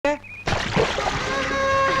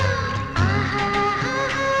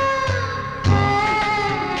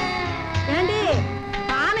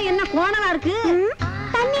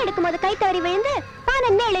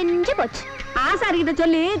முடிஞ்சு போச்சு. ஆசாரி கிட்ட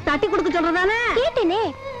சொல்லி தட்டி கொடுக்க சொல்றதானே? கேட்டேனே,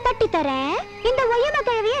 தட்டி தரேன். இந்த ஒய்யம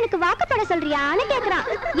கிழவி எனக்கு வாக்கப்பட சொல்றியான்னு கேக்குறான்.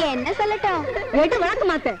 என்ன சொல்லட்டும்? எட்டு வழக்கு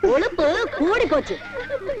மாத்த ஒழுப்பு கூடி போச்சு.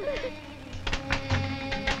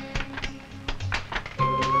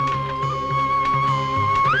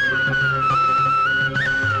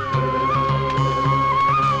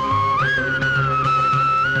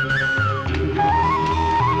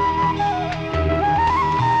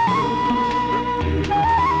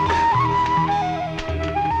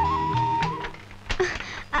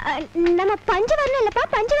 நம்ம பஞ்சவர்ணம் இல்லப்பா,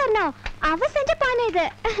 பஞ்சவர்ணம். அவ செஞ்ச பானை இது.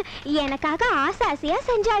 எனக்காக ஆசாசியா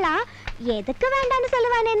செஞ்சாளா? எதுக்கு வேண்டான்னு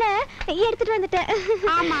சொல்லுவானேன்னு எடுத்துட்டு வந்துட்டேன்.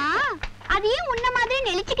 ஆமா, அதையே உன்ன மாதிரி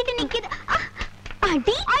நெளிச்சுக்கிட்டு நிக்குது.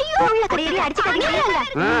 அடி, ஐயோ, உள்ள கடையில அடிச்சுக்காதீங்க.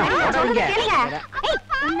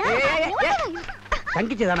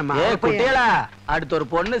 அடுத்து ஒரு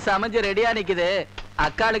பொண்ணு சமைஞ்சு ரெடியா நிக்குது.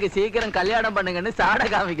 அக்காளுக்கு சீக்கிரம் கல்யாணம் பண்ணுங்கன்னு சாட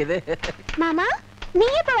காமிக்குது. மாமா, நீ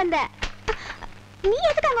எப்ப வந்த? நீ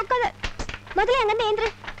எதுக்கு அங்க உட்கார? முதல்ல அங்க ஏந்திரு.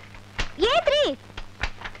 ஏந்திரி,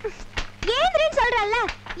 ஏந்திரின்னு சொல்றல்ல,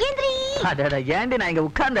 ஏந்திரி. அடடா, ஏண்டி நான் இங்க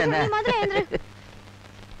உட்கார்ந்தேன். முதல்ல ஏந்திரு.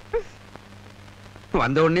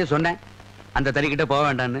 வந்த உடனே சொன்னேன் அந்த தறிக்கிட்ட போக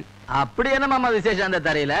வேண்டான்னு. அப்படி என்ன மாமா விசேஷம் அந்த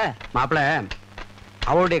தரையில? மாப்பிள,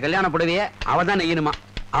 அவளுடைய கல்யாண புடவைய அவ தான் நெய்யணுமா.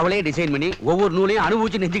 அவளே டிசைன் பண்ணி ஒவ்வொரு நூலையும்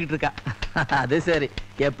அனுபவிச்சு நெஞ்சுக்கிட்டு இருக்கா. அது சரி,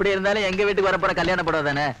 எப்படி இருந்தாலும் எங்க வீட்டுக்கு வரப்போற கல்யாண புடவை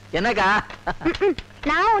தானே. என்னக்கா?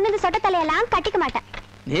 நான் ஒண்ணு இந்த சொட்ட தலையெல்லாம் கட்டிக்க மாட்டேன்.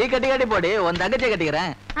 நீ கட்டி போடி, உன் தங்கச்சியை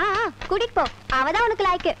கட்டிக்கிறேன். கூட்டிட்டு போ, அவதான் உனக்கு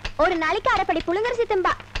லாய்க்கு. ஒரு நாளைக்கு அரைப்படி புழுங்கரிசி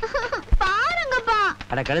திம்பா. பாருங்கப்பா.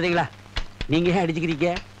 அட கழுதைங்களா, நீங்க ஏன் அடிச்சுக்கிறீங்க?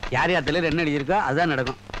 யார் யார் தலையில என்ன அடிச்சிருக்கோ அதுதான்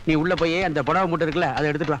நடக்கும். நீ உள்ள போய் அந்த புடவை மூட்டை இருக்குல்ல, அதை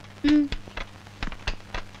எடுத்துட்டு வா.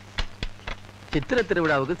 சித்திர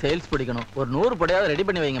திருவிழாவுக்கு சேல்ஸ் பிடிக்கணும். ஒரு 100 புடவையாவது ரெடி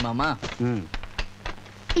பண்ணி வைங்க மாமா.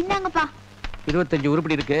 இந்தாங்கப்பா. 25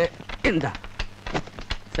 உருப்படி இருக்கு. இந்தா.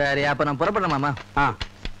 சரி, அப்ப நான் புறப்படுறேன் மாமா.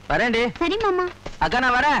 வரேன்டி. சரி மாமா. அக்கா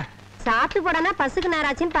நான் வரேன். சாப்பிட்டு போடனா பசுக்கு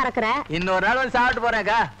நேராச்சின்னு பறக்குற. இன்னொரு நாள் வந்து சாப்பிட்டு போறேன்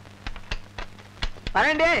அக்கா.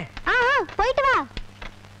 வரேன்டி. போயிட்டு வா.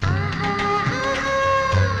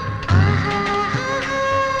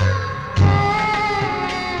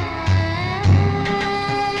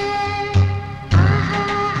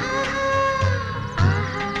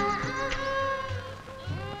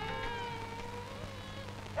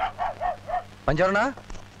 பஞ்சவரணா,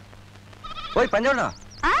 ஓய் பஞ்சவரணா,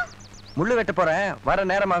 முள்ளு வெட்ட போறேன், வர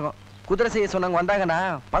நேரமாகும். குதிரை செய்ய சொன்னவங்க வந்தாங்கன்னா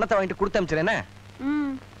பணத்தை வாங்கிட்டு கொடுத்து அனுப்பிச்சிருஎன்ன.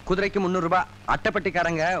 குதிரைக்கு 300 ரூபாய்.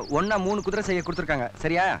 அட்டைப்பட்டிக்காரங்க ஒன்னா 3 குதிரை செய்ய கொடுத்துருக்காங்க.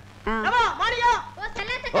 சரியா?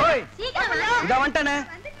 ஓய், இத வந்துட்டானே.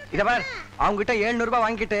 இத பார், அவங்க கிட்ட 700 ரூபாய்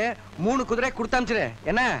வாங்கிட்டு 3 குதிரை கொடுத்து அனுப்பிச்சிரு.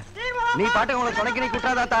 என்ன நீ பாட்டு உங்களுக்கு துணைக்கு நீ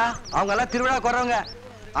குட்டாதாத்தா. அவங்க எல்லாம் திருவிழாவுக்கு வர்றவங்க.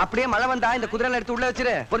 அப்படியே மழை வந்தா இந்த குதிரையில எடுத்து உள்ள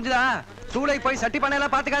வச்சிரு. புரிஞ்சுதா? சூளை போய் சட்டி பண்ண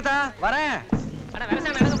எல்லாம் பாத்துக்காத்தா. வரேன்.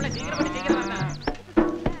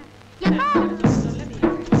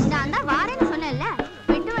 நான் தான் வாரேன்னு சொன்னேன்ல,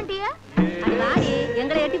 விட்டு வண்டியா? அது வாடி,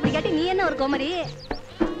 எங்களை எட்டி பிடிக்காட்டி நீ என்ன ஒரு கோமரி?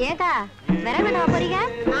 ஏக்கா, விரல் வேணா போறீங்க?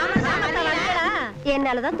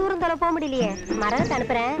 என்னாலதான் தூரம் தொலை போக முடியலையே. மரகத்தை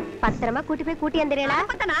அனுப்புறேன், பத்திரமா கூட்டி போய் கூட்டி வந்துடுறா.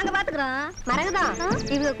 நாங்க பாத்துக்கிறோம். மரகதான்,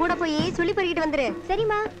 இவங்க கூட போய் சொல்லி பொறுக்கிட்டு வந்துரு.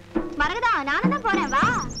 சரிம்மா. மரகதா, நானும் தான் போறேன், வா.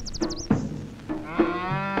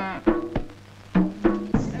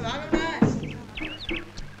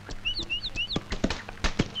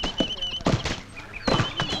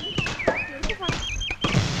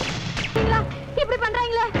 இப்படி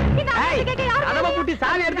பண்றாங்களே, இந்த ஆளை கேக்க யாரு? அதவ பூட்டி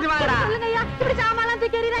சாவி எடுத்துட்டு வாங்கடா. சொல்லுங்க ஐயா, இப்படி சாமான்லாம்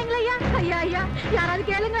தூக்கி எறிறாங்களே ஐயா. ஐயா ஐயா, யாராவது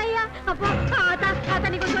கேளுங்க ஐயா. அப்போ ஆத்தா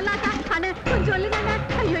நீ கொஞ்சம் சொல்லாதா? அண்ணே கொஞ்சம் சொல்லுங்க.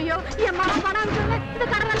 ஐயோ, என் மாமா பணம் சொல்லுங்க, இந்த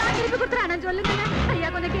கடலெல்லாம் திருப்பி கொடுத்துறானே சொல்லுங்க ஐயா.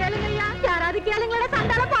 கொஞ்சம் கேளுங்க ஐயா, யாராவது கேளுங்களா?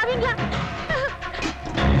 சண்டால பாவீங்களா?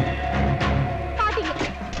 பாத்தீங்க,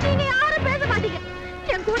 நீங்க யாரும் பேச மாட்டீங்க.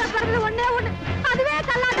 என் கூட பிறந்தது ஒண்ணே ஒண்ணு, அதுவே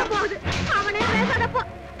கல்லாட்ட போகுது. அவனே பேசாதப்போ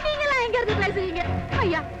நீங்களாம் எங்க இருந்து பேசுவீங்க?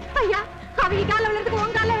 ஐயா ஐயா, அவங்க கால விழுறதுக்கு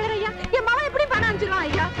உங்க கால விழுறையா. என் மாமா எப்படி பணம் அனுப்பிச்சிருவான்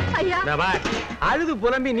ஐயா. ஐயா அழுது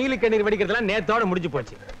புலம்பி நீலி கண்ணீர் வடிக்கிறதுலாம் நேத்தோட முடிஞ்சு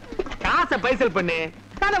போச்சு. காசை பைசல் பண்ணு,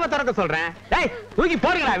 கதவை திறக்க சொல்றேன். டேய், தூக்கி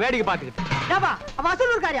போடுங்கடா வேடிக்கை பாத்துக்கிட்டு. ஏப்பா, அவ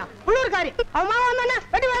அசலூர்காரியா உள்ளூர்காரி? அவ மாமா வந்தானே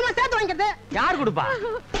வெடி வேகமா சேர்த்து வாங்கிக்கிறது. யார் கொடுப்பா?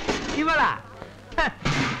 இவளா?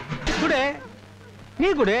 குடு, நீ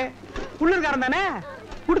குடு. உள்ளூர்காரன் தானே,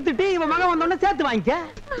 குடுத்துட்டு இவன் மகன் வந்தோடனே சேர்த்து வாங்கிக்க.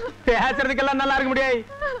 பேசுறதுக்கெல்லாம் நல்லா இருக்க முடியாது.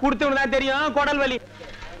 கொடுத்தவனு தான் தெரியும் குடல் வலி.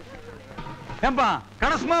 ஏம்பா,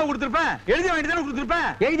 கணசுமா கொடுத்துருப்பேன், எழுதி வாங்கிட்டு தானே கொடுத்துருப்பேன்.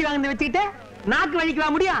 எழுதி வாங்கி வச்சுக்கிட்டு நாக்கு வலிக்கவா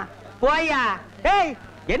முடியும்? போயா. ஏய்,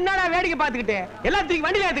 என்னடா வேடிக்கை பாத்துக்கிட்டு? எல்லாத்துக்கும்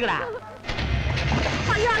வண்டியில ஏத்துக்கடா.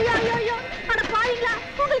 ஐயோ ஐயோ ஐயோ ஐயோ, அட பாவீங்களா,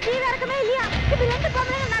 உங்களுக்கு ஈர இறக்கமே இல்லையா? இது 2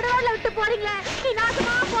 பொம்பளைங்க நடுவுல விட்டு போறீங்களே. நீ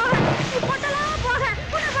நாசமா போக, நீ பொட்டலா போக,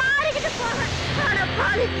 உன்னை வாரிக்கிட்டு போக. அட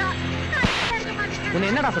பாவீங்களா, நான் இருக்க மாட்டேன். உன்னை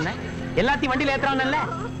என்னடா சொன்னேன்? எல்லாத்தையும் வண்டியில ஏத்துறான்ல,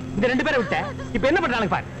 இந்த 2 பேரை விட்ட இப்ப என்ன பண்றாங்க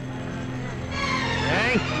பாரு.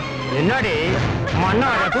 என்னடி மண்ணா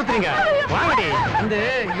தூத்துறீங்க? வாங்கடி. அந்த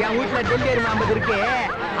என் வீட்டுல டெல்லியர் மாம்பது இருக்கு,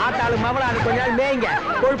 ஆத்தாளு மவளாளு கொஞ்ச நாள் மேய்ங்க,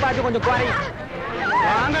 கொழுப்பாச்சு கொஞ்சம் குறையும்.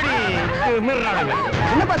 வாங்கடி.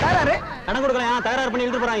 என்னப்பா தகராறு? கடன் கொடுக்கலாம், தகராறு பண்ணி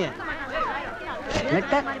இழுத்து போறாங்க.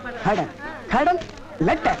 லெட்டர் கடன் கடன்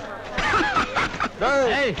லெட்டர்.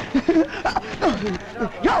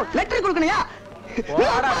 யோ லெட்டர் கொடுக்கணையா?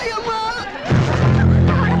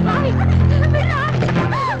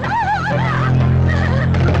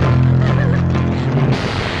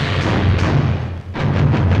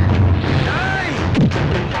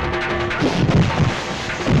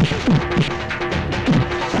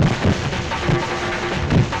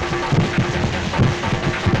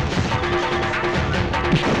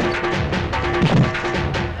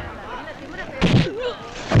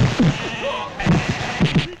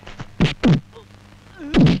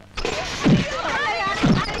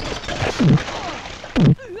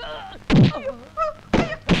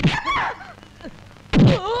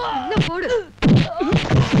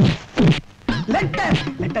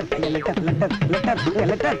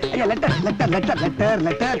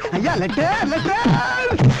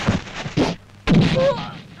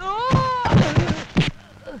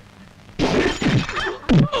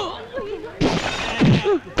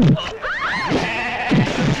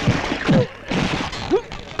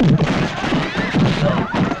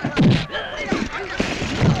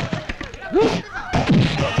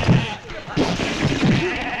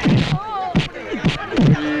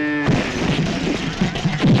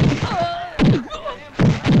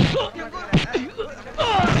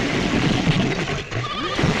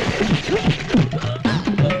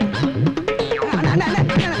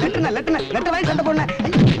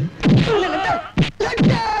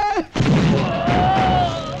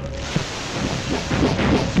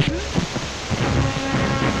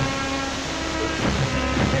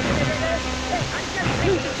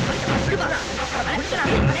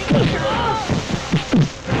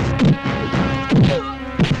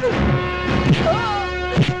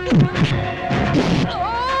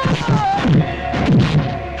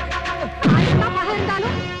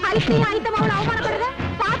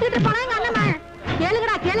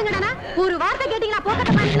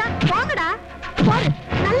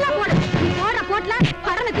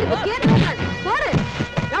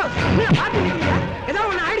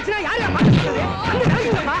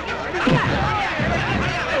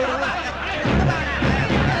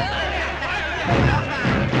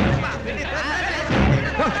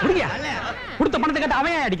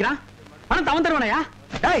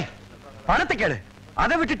 பணத்தை கேளு,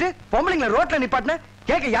 அதை விட்டுட்டு பொம்பளைங்களை ரோட்ல நிப்பாட்டின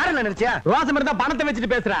கேட்க யாரு நினைச்சியா? ரோசம் இருந்தா பணத்தை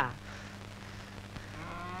வச்சுட்டு பேசுறா.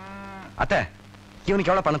 அத்தை,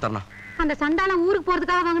 இவனுக்கு எவ்வளவு பணம் தரணும்? அந்த சண்டாளம் ஊருக்கு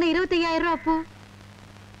போறதுக்காக வாங்கின 25,000 ரூபாய். அப்போ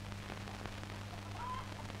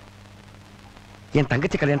என்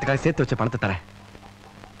தங்கச்சி கல்யாணத்துக்காக சேர்த்து வச்ச பணத்தை தரேன்,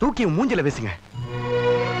 தூக்கி மூஞ்சில பேசுங்க.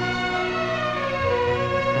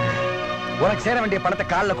 உனக்கு சேர வேண்டிய பணத்தை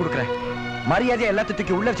காலில் கொடுக்குறேன், மரியாதையா எல்லாத்தையும்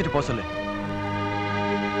தூக்கி உள்ள வச்சுட்டு போக சொல்லு.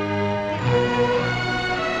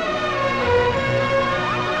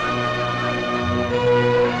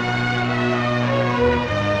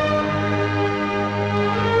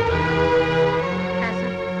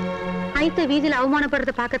 ஐத்த வீதியில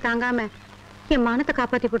அவமானப்படுறத பார்க்க தாங்காம என் மானத்தை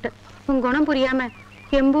காப்பாத்தி போட்ட, உன் குணம் புரியாம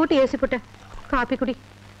எம்பூட்டு ஏசி போட்ட. காப்பி குடி.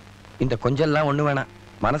 இந்த கொஞ்செல்லாம் ஒண்ணு வேணாம்,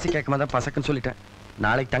 மனசு கேட்காம தான் பசக்குன்னு சொல்லிட்டேன்.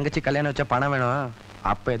 நாளைக்கு தங்கச்சி கல்யாணம் வச்சா பணம் வேணும்,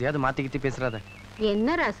 அப்ப எதையாவது மாத்திக்கிட்டு பேசுறாத.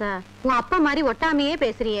 என்ன ராசா, உன் அப்பா மாதிரி ஒட்டாமையே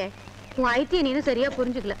பேசுறியே. உன் ஐத்திய நீனும் சரியா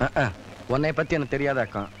புரிஞ்சுக்கல. உன்னை பத்தி எனக்கு தெரியாத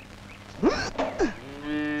அக்கா.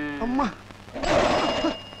 அம்மா,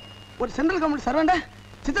 ஒரு சென்ட்ரல் கவர்மெண்ட் சர்வெண்ட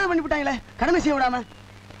சித்தரை பண்ணி விட்டாங்களே, கடமை செய்ய விடாம.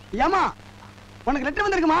 ஏமா, உனக்கு லெட்டர்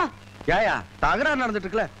வந்திருக்குமா? ஏயா, தகராறு நடந்துட்டு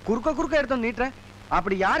இருக்குல்ல, குறுக்க எடுத்து நீட்டுற.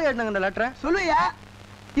 அப்படி யாரு எழுதுனாங்க இந்த லெட்டரை? சொல்லுயா,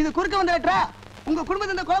 இது குறுக்க வந்த லெட்டரா? உங்க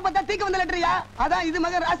குடும்பத்துல இந்த குழப்பத்தை தீக்க வந்த லெட்டரியா? அதான் இது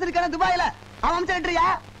மகன் ராசிருக்கான துபாயில அவன் அம்ச லெட்டரியா?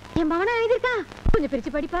 என் மகனா எழுதிருக்கா, கொஞ்சம்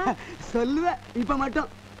பிரிச்சு படிப்பா. சொல்லுவ இப்ப மட்டும்.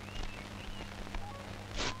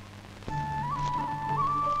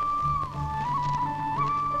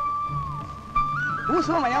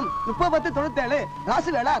 ஊசுவமயம் 30/10/97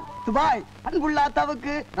 ராசி வேளா துபாய். அன்புள்ள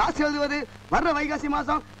அத்தாவுக்கு ராசி எழுதுவது வர்ற வைகாசி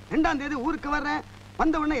மாசம் 2ஆம் தேதி ஊருக்கு வர்றேன்.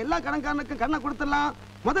 வந்த உடனே எல்லா கடன்காரனுக்கும் கண்ணை கொடுத்துடலாம்.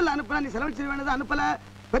 முதல்ல அனுப்புனா நீ செலவழிச்சிட வேண்டியது அனுப்பல.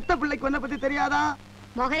 பெத்த பிள்ளைக்கு என்ன பத்தி தெரியாதா?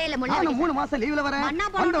 நானும் 3 மாசம் லீவ்ல வரேன்.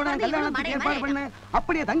 வந்த உடனே கல்யாணத்துக்கு ஏற்பாடு பண்ணு.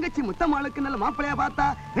 அப்படியே தங்கச்சி முத்தம்மாளுக்கு நல்ல மாப்பிள்ளையா பார்த்தா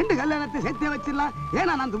 2 கல்யாணத்தை சேர்த்தே வச்சிடலாம்.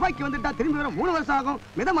 ஏன்னா நான் துபாய்க்கு வந்துட்டா திரும்பி வர 3 வருஷம் ஆகும்.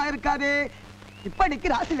 மிதமா இருக்காது.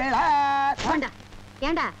 இப்படிக்கு ராசி வேளா.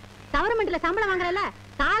 ஏண்டா கவர்மெண்ட்ல சம்பளம் வாங்குறல,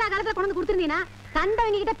 கால காலத்துல கொண்டு கொடுத்துருந்தீனா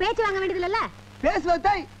சண்டவங்க கிட்ட பேச்சு வாங்க வேண்டியது இல்ல. பேசுவேன்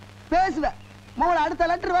தாய் பேசுவேன். மோள அடுத்த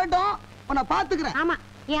லெட்டர் வரட்டும், உன்னை பாத்துக்கிறேன். ஆமா,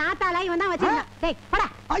 என் ஆத்தால இவன் தான் வச்சிருக்கான். டேய் போடா.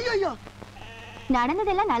 ஐயோ,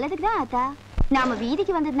 நடந்ததெல்லாம் நல்லதுக்கு தான் ஆத்தா. நாம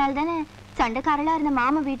வீதிக்கு வந்ததுனால தானே சண்டைக்காரலா இருந்த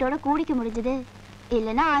மாமா வீட்டோட கூடிக்க முடிஞ்சது.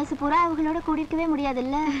 இல்லைன்னா ஆயுசு பூரா அவங்களோட கூடிக்கவே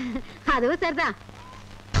முடியாதுல்ல. அதுவும் சரிதான்.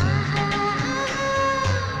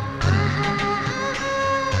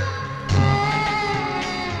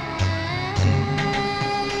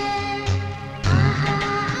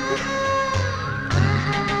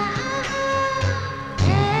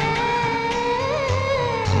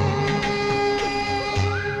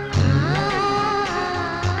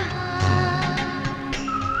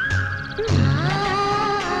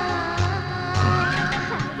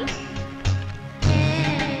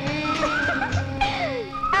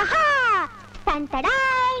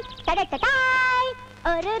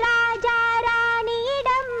 ஒரு ராஜா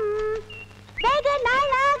ராணியிடம் வெகு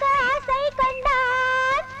நாளாக ஆசை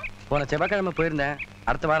கொண்டார். போன செவ்வாய்க்கிழமை போயிருந்தேன்.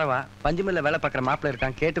 அடுத்த வாரம் வா, பஞ்சுமில்ல வேலை பார்க்குற மாப்பிள்ள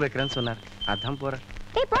இருக்கான், கேட்டு வைக்கிறேன்னு சொன்னார். அதான் போறேன்.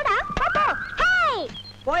 போடா பாப்போ. ஹேய்,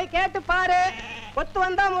 போய் கேட்டு பாரு. ஒத்து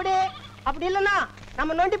வந்தா முடி, அப்படி இல்லைன்னா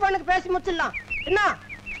நம்ம நொண்டி பொண்ணுக்கு பேசி முடிச்சிடலாம். என்ன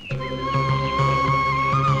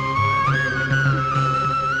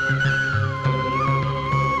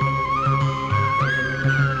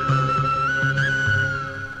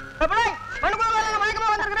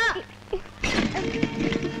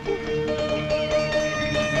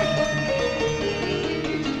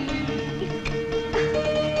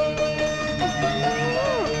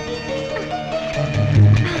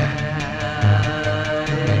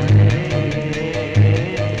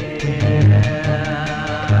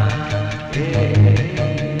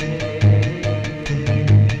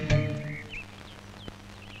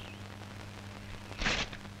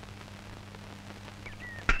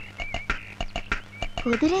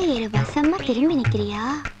குதிரை ஏறு வசமா திரும்பி நிக்கிறியா?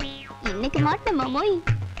 இன்னைக்கு மாட்டேன் மாமோய்.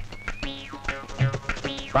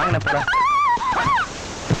 வாங்க போலாம்.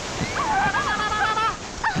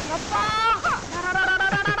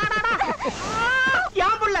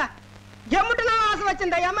 ஏன் புள்ள எம்முட்டு நான் ஆசை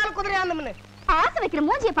வச்சிருந்த என் மேல குதிரை ஆந்தம்னு. ஆசை வைக்கிற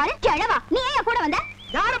மூஞ்சிய பாரு கிழவா. நீ ஏன் கூட வந்த?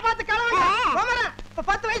 யார பார்த்து கிளவன்? இப்ப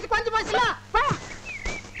 10 வயசு கொஞ்சம் போச்சுல.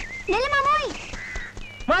 நெல்லு மாமோய்.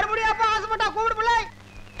 மறுபடியும் அப்பா ஆசைப்பட்டா கூப்பிடு புள்ள.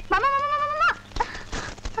 மாமா மாமா மாமா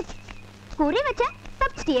குறி வச்ச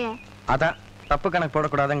தப்பிச்சிட்டியே. அதான் தப்பு கணக்கு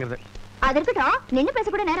போடக்கூடாதுங்கிறது. அதற்குதான் நின்னு பேச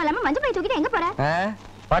கூட நேரம் இல்லாம மஞ்சள் பை தூக்கிட்டு எங்க போற?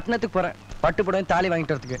 பட்டணத்துக்கு போறேன். பட்டு புடவை தாலி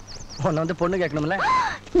வாங்கிட்டு வரதுக்கு. உன்னை வந்து பொண்ணு கேட்கணும்ல.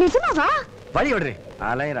 நிஜமாவா? வழி விடுறி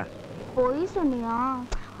அலையரா. போய் சொன்னியா?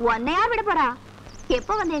 உன்னை யார் விட போறா?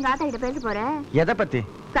 எப்போ வந்து எங்க ஆத்தா கிட்ட பேச போற? எதை பத்தி?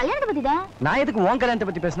 கல்யாணத்தை பத்தி தான். நான் எதுக்கு உன் கல்யாணத்தை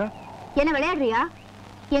பத்தி பேசணும்? என்ன விளையாடுறியா?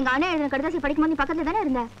 எங்க அண்ணன் எழுதின கடிதத்தில் படிக்கும்போது நீ பக்கத்துல தானே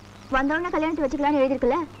இருந்த. வந்தவொடனே கல்யாணத்தை வச்சுக்கலான்னு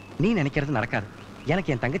எழுதிருக்குல்ல. நீ நினைக்கிறது நடக்காது.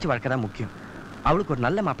 எனக்கு என் தங்கச்சி வாழ்க்கை தான் முக்கியம். அவளுக்கு ஒரு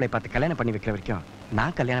நல்ல மாப்பிளை பார்த்து கல்யாணம் பண்ணி வைக்கிற வரைக்கும்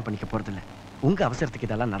நான் கல்யாணம் பண்ணிக்க போறதில்ல. உங்க அவசரத்துக்கு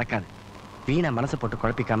இதெல்லாம் நடக்காது. வீணா மனசை போட்டு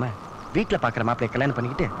குழப்பிக்காம வீட்டுல பாக்குற மாப்பிளைய கல்யாணம்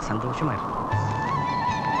பண்ணிக்கிட்டு சந்தோஷமா இருக்கு.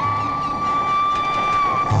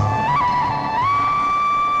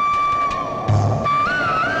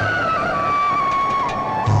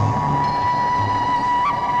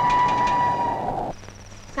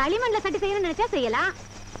 களிமண்ல சட்டி செய்யணும்னு நினைச்சா செய்யலாம்.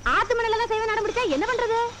 ஆத்து மண்ணில தான் செய்வ நடமுடிச்சா என்ன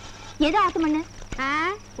பண்றது? எது ஆத்து மண்ணு?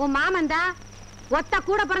 உன் மாமன் தான் ஒத்த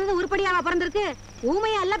கூட பிறந்தது உருப்படியாவா பிறந்திருக்கு?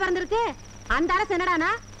 ஊமையா எல்லாம் பிறந்திருக்கு. அந்த அரசு என்னடானா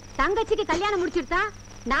தங்கச்சிக்கு கல்யாணம் முடிச்சுட்டா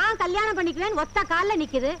நான் கல்யாணம் பண்ணிக்குவேன் ஒத்த கால்ல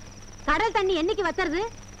நிக்குது. கடல் தண்ணி என்னைக்கு வத்துறது?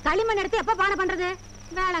 களிமண் எடுத்து எப்ப பானை பண்றது?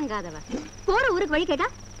 வேளங்காதவ. போற ஊருக்கு வழி கேட்டா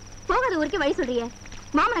போகாத ஊருக்கு வழி சொல்றிய.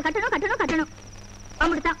 மாமனை கட்டணும் கட்டணும் கட்டணும்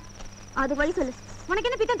அப்படித்தான். அது வழி சொல்லு. உனக்கு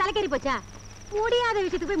என்ன பித்தம் தலைக்கேறி போச்சா? முடியாத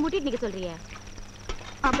விஷயத்துக்கு போய் முட்டிட்டு நிக்க சொல்றிய.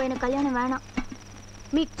 அப்ப எனக்கு கல்யாணம் வேணாம்.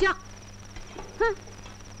 மிச்சம்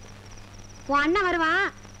உன் அண்ணன் வருவான்.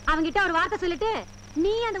 அவங்கிட்ட ஒரு வார்த்தை சொல்லிட்டு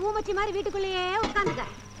நீ அந்த ஊமச்சி மாதிரி வீட்டுக்குள்ளேயே உட்காந்துக்க.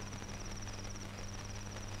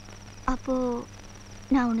 அப்போ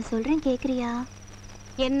நான் ஒண்ணு சொல்றேன் கேக்குறியா?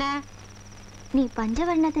 என்ன? நீ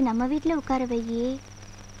பஞ்சவர்ணத்தை நம்ம வீட்டுல உட்கார வையே,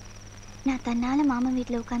 நான் தன்னால மாமன்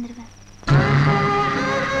வீட்டுல உட்கார்ந்துருவேன்.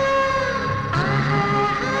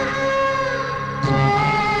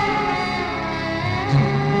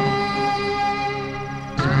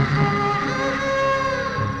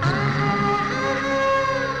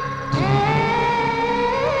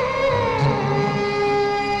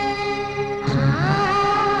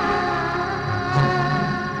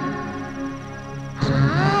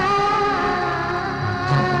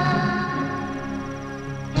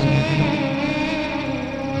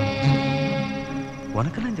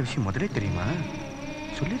 உனக்கெல்லாம் இந்த விஷயம் முதலே தெரியுமா?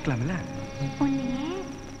 சொல்லிருக்கலாம்ல. உன்னையே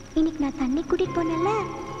இன்னைக்கு நான் தண்ணி கூட்டிட்டு போனேன்ல,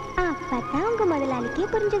 அப்பதான் உங்க முதலாளிக்கே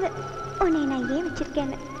புரிஞ்சது உன்னை நான் ஏன்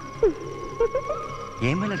வச்சிருக்கேன்னு.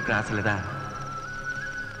 என் மேல இருக்கிற ஆசையில தான்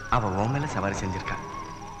அவ உன் மேல சவாரி செஞ்சிருக்கா.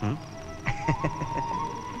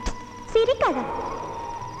 சிரிக்காத.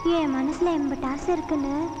 என் மனசுல எம்பட்ட ஆசை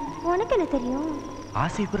இருக்குன்னு உனக்கு என்ன தெரியும்?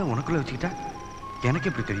 ஆசை பூரா உனக்குள்ள வச்சுக்கிட்டா எனக்கு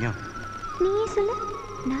எப்படி தெரியும்? நீ சொல்லு.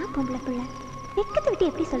 நான் பொம்பளை பிள்ளை, வெக்கத்தை விட்டு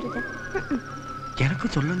எப்படி சொல்றது? எனக்கு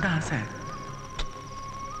சொல்லும் தான் ஆசை.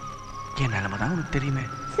 என் நிலைமைதான் உனக்கு தெரியுமே.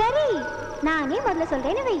 சரி, நானே முதல்ல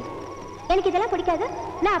சொல்றேன்னு வை. எனக்கு இதெல்லாம் பிடிக்காது,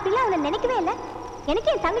 நான் அப்படிலாம் அவனை நினைக்கவே இல்லை,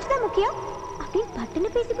 எனக்கு என் தங்கச்சி தான் முக்கியம் அப்படின்னு பட்டுன்னு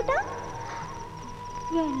பேசிவிட்டா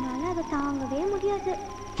என்னால அதை தாங்கவே முடியாது.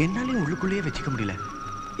 என்னாலையும் உள்ளுக்குள்ளேயே வச்சுக்க முடியல.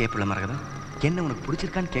 ஏப்புல மரகதம், என்ன உனக்கு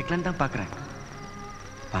பிடிச்சிருக்கான்னு கேட்கலான்னு தான் பாக்குறேன்.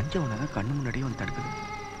 பஞ்சம் உனதான் கண்ணு முன்னாடியே வந்து தடுக்குது.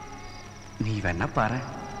 நீ வேணா பாரு,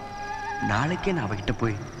 நாளைக்கே நான் அவகிட்ட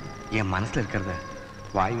போய் என் மனசுல இருக்கிறத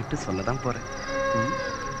வாய் விட்டு சொல்லதான் போறேன்.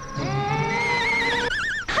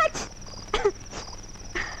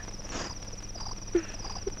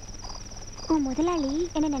 உன் முதலாளி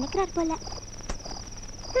என்ன நினைக்கிறார் போல.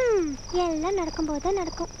 எல்லாம் நடக்கும்போது தான்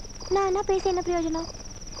நடக்கும். நானா பேச என்ன பிரயோஜனம்?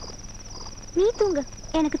 நீ தூங்கு,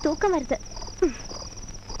 எனக்கு தூக்கம் வருது.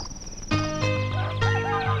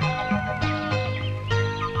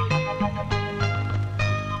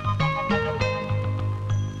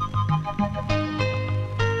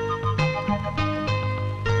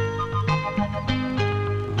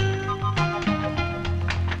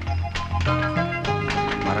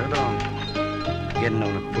 என்ன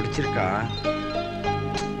உனக்கு பிடிச்சிருக்கா?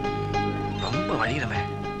 ரொம்ப வழியிறவன்.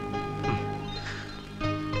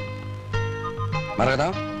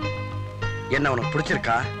 மரகதம், என்ன உனக்கு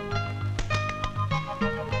பிடிச்சிருக்கா?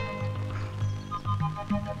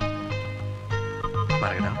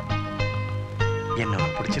 மரகதம், என்ன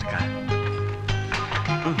உனக்கு பிடிச்சிருக்கா?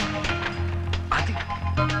 அது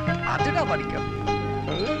அதுடா படிக்க.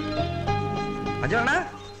 பஞ்சவனா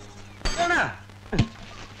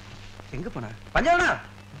எங்க போன? பஞ்சவனா,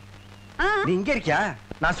 நீ இங்க இருக்கியா?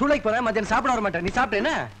 நான் சூளைக்கு போறேன், மத்தியானம் சாப்பிட வர மாட்டேன். நீ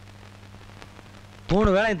சாப்பிட்டேன்னா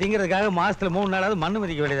 3 வேளை திங்கிறதுக்காக மாசத்துல 3 நாளாவது மண்ணு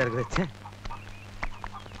மிதிக்க வேண்டியதா இருக்குது.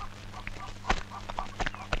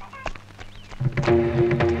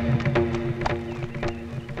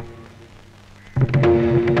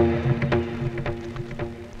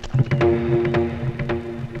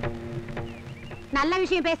 நல்ல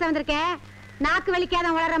விஷயம் பேச வந்திருக்க. நாக்கு வலிக்காத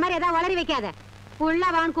வளர்ற மாதிரி ஏதாவது வளரி வைக்காத. உள்ள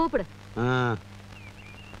வான்னு கூப்பிடு.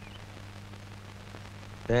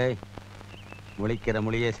 டேய், முழிக்கிற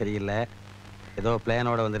மொழியே சரியில்லை. ஏதோ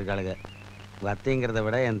பிளானோட வந்திருக்காளுங்க. வத்திங்கிறத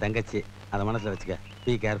விட என் தங்கச்சி, அதை மனசுல வச்சுக்க.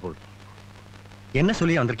 Be careful. என்ன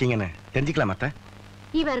சொல்லி வந்திருக்கீங்கன்னு தெரிஞ்சுக்கலாம். மத்த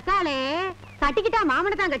இவ இருக்காளே, கட்டிக்கிட்டா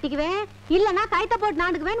மாமனை தான் கட்டிக்குவேன், இல்லன்னா கைத்த போட்டு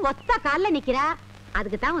நாண்டுக்குவேன் ஒத்த கால்ல நிக்கிறா.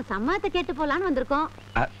 அதுக்கு தான் உன் சம்மதத்தை கேட்டு போலான்னு வந்திருக்கோம்.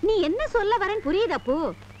 நீ என்ன சொல்ல வரேன்னு புரியுது அப்பு.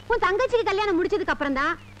 உன் தங்கச்சிக்கு கல்யாணம் முடிச்சதுக்கு அப்புறம்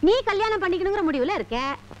தான் நீ கல்யாணம் பண்ணிக்கணுங்கிற முடிவுல இருக்க.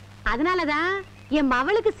 அதனாலதான் என்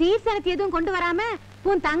மவளுக்கு சீர் சனத்தி எதுவும் கொண்டு வராம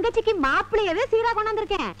உன் தங்கச்சிக்கு மாப்பிள்ளையவே சீரா கொண்டு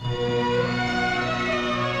வந்திருக்கேன்.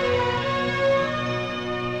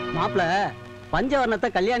 மாப்பிள்ள பஞ்சவர்ணத்தை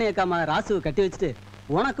கல்யாணி அக்கா ராசு கட்டி வச்சுட்டு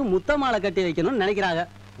உனக்கு முத்த மாலை கட்டி வைக்கணும்னு நினைக்கிறாங்க.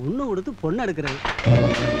 ஒண்ணு கொடுத்து பொண்ணு எடுக்கிறது.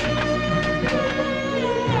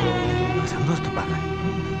 சந்தோஷத்தை பாரு.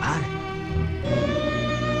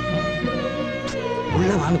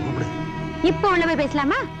 உள்ள வாங்க கூப்பிடு. இப்ப உள்ள போய்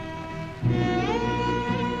பேசலாமா?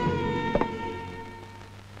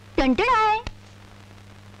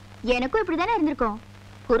 எனக்கும் இப்படிதானே இருந்திருக்கும்.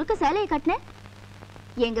 குறுக்க சேலையை கட்டின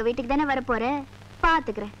எங்க வீட்டுக்கு தானே வர போற,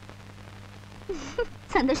 பாத்துக்கிறேன்.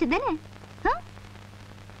 சந்தோஷம் தானே?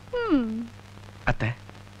 அத்தை,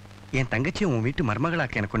 என் தங்கச்சி உன் வீட்டு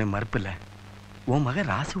மருமகளாக்க எனக்கு ஒண்ணு மறுப்பு இல்ல. உன் மக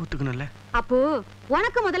ராசு ஒத்துக்கணும்ல. அப்போ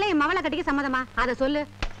உனக்கு முதல்ல என் மவளை கட்டிக்க சம்மதமா? அத சொல்லு.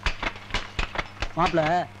 மாப்பிள்ள,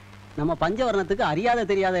 நம்ம பஞ்சவர்ணத்துக்கு அறியாத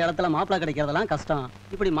தெரியாத இடத்துல மாப்பிள்ள கிடைக்கிறதெல்லாம் கஷ்டம்.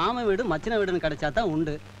 இப்படி மாமன் வீடு மச்சின வீடுன்னு கிடைச்சா தான்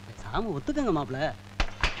உண்டு. சாம ஒத்துக்கங்க மாப்பிள்ள.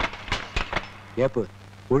 ஏப்பு,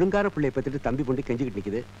 ஒழுங்கார பிள்ளைய பத்திட்டு தம்பி பொண்டி கெஞ்சிக்கிட்டு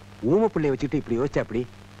நிக்குது. ஊம பிள்ளைய வச்சுட்டு இப்படி யோசிச்சா அப்படி?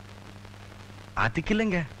 அதுக்கு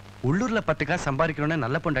இல்லைங்க, உள்ளூர்ல 10 காசு சம்பாதிக்கணும்னு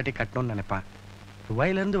நல்ல பொண்டாட்டி கட்டணும்னு நினைப்பான்.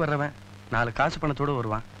 துபாயில இருந்து வர்றவன் 4 காசு பணத்தோட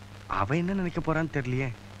வருவான். அவன் என்ன நினைக்க போறான்னு தெரியலையே.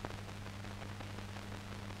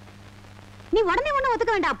 நீ உடனே ஒண்ணு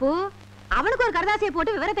ஒத்துக்க வேண்டாம் அப்பு. அவனுக்கு ஒரு கரதாசியை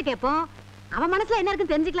போட்டு விவரத்தை கேட்போம். அவன் மனசுல என்ன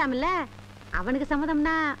இருக்குன்னு தெரிஞ்சுக்கலாம் இல்ல. அவனுக்கு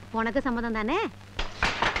சம்மதம்னா உனக்கு சம்மதம் தானே?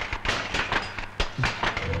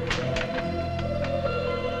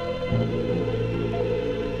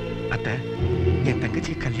 அத்தை, என்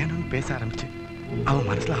தங்கச்சி கல்யாணம்னு பேச ஆரம்பிச்சு அவன்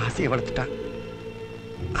மனசுல ஆசையை வளர்த்துட்டான்.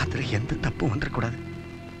 அதுல எந்த தப்பும் வந்துடக்கூடாது.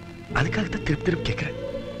 அதுக்காகத்தான் திருப்பி திருப்பி கேட்கிறேன்.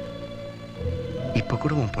 இப்ப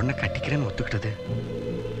கூட உன் பொண்ணை கட்டிக்கிறேன்னு ஒத்துக்கிட்டது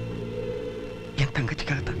என்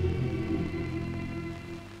தங்கச்சிக்காகத்தான்.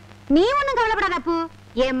 நீ ஒண்ணும் கவலைப்படாத அப்பு.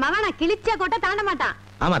 என் மகனை கிழிச்ச கொட்ட தாண்ட மாட்டான்.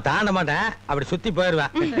 ஆமா, தாண்ட மாட்டேன். அப்படி சுத்தி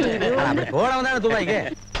போயிருவேன். அப்படி போனவன் தானே துபாய்க்கு.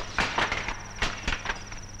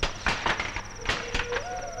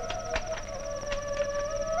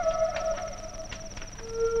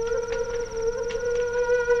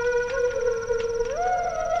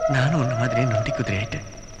 நானும் உன்ன மாதிரியே நொண்டி குதிரை ஆயிட்டேன்.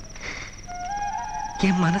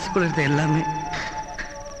 என் மனசுக்குள்ள இருந்த எல்லாமே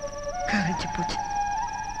கரைஞ்சு போச்சு.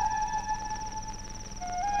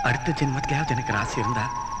 அடுத்த ஜென்மத்திலேயாவது எனக்கு ராசி இருந்தா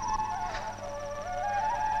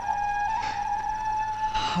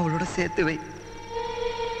அவளோட சேர்த்து வை.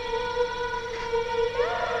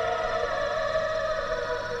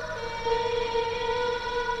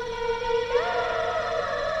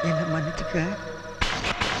 என்ன மன்னிச்சுக்க.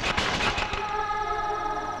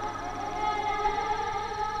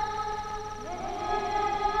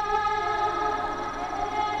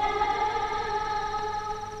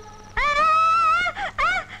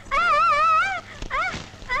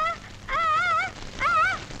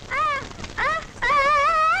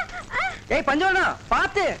 ஏய் பஞ்சவனா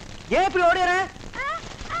பாத்து, ஏன் இப்படி ஓடிற?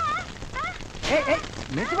 ஏய் ஏய்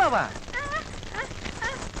மெதுவாவா.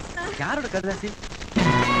 யாரோட கதாசி?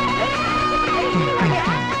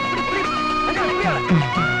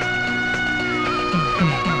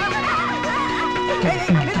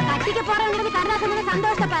 கட்டிக்க போறவங்களுக்கு கருதாசன்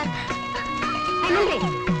சந்தோஷப்பார்.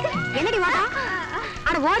 என்னடி ஓடா?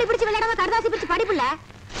 அட ஓடி பிடிச்சு விளையாடாம கருதாசி பிடிச்சு படிப்புல.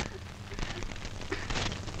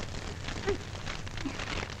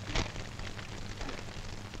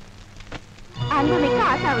 அன்புமிக்க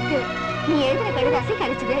ஆசாவுக்கு நீ எழுதின கடிதாசி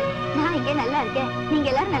கிடைச்சது. நான் இங்க நல்லா இருக்கேன். நீங்க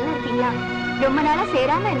எல்லாரும் நல்லா இருக்கீங்களா? ரொம்ப நாளா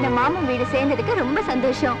சேராம இருந்த மாமன் வீடு சேர்ந்ததுக்கு ரொம்ப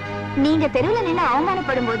சந்தோஷம். நீங்க தெருவுல நின்று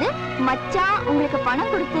அவமானப்படும் போது மச்சான் உங்களுக்கு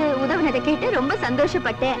பணம் கொடுத்து உதவுனதை கேட்டு ரொம்ப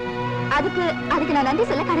சந்தோஷப்பட்டேன். அதுக்கு நான் நன்றி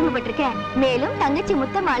சொல்ல கடமைப்பட்டிருக்கேன். மேலும் தங்கச்சி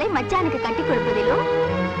முத்தமாலை மச்சானுக்கு கட்டி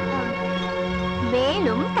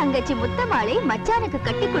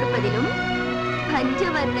கொடுப்பதிலும்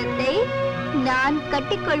பஞ்சவர்ணத்தை நான்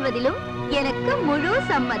கட்டிக்கொள்வதிலும் எனக்கு முழு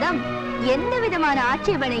சம்மதம். எந்த விதமான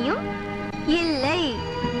ஆட்சேபனையும் இல்லை.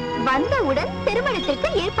 வந்தவுடன் திருமணத்திற்கு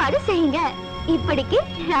ஏற்பாடு செய்யுங்க. இப்படிக்கு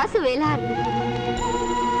ராசுவேலார்.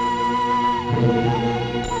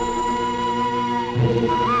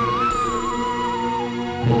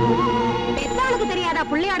 பெத்தவளுக்கு தெரியாதா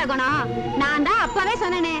புள்ளையோட குணம்? நான் தான் அப்பவே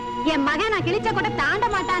சொன்னேனே, என் மகன் நான் கிழிச்ச கூட தாண்ட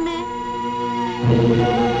மாட்டான்னு.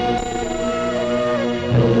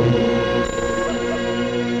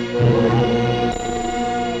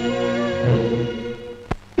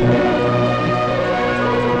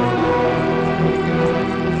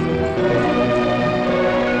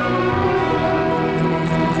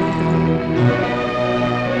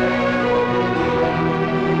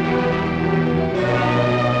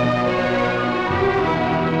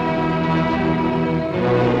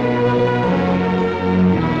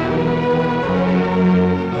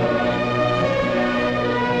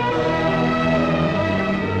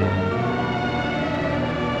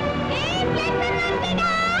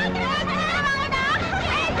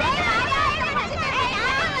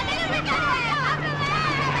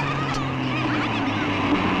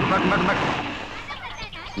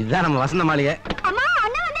 இதுதான் நம்ம வசந்த மாளிகை. அம்மா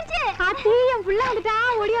அண்ணா வந்துச்சு. காத்தி என் புள்ள வந்துட்டா.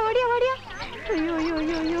 ஓடியா ஓடியா ஓடியா. ஐயோ ஐயோ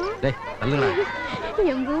ஐயோ ஐயோ. டேய் தள்ளுங்க.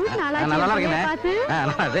 எம்பூ நல்லா இருக்கேனே.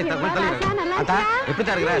 நல்லா டேய் தள்ளு. அத்தா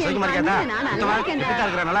எப்படிடா இருக்கற? சோகமா இருக்கியா? எப்படிடா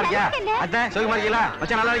இருக்கற? நல்லா இருக்கியா? அத்தா சோகமா இருக்கீங்களா?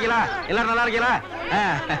 மச்சான் நல்லா இருக்கீங்களா? எல்லாரும் நல்லா இருக்கீங்களா?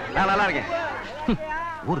 நான் நல்லா இருக்கேன்.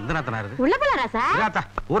 ஊர் இந்தனாத்தனா இருக்கு. உள்ள போல ராசா. இல்லாத்தா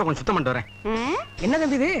ஊரை கொஞ்சம் சுத்தம் பண்ணிட்டு வரேன். என்ன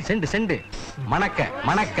தம்பி இது? செண்டு மணக்க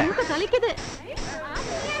எனக்கு சொல்லிக்குது.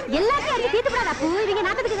 எல்லாத்தையும் அள்ளி தீத்து போடாத பூ. இவங்க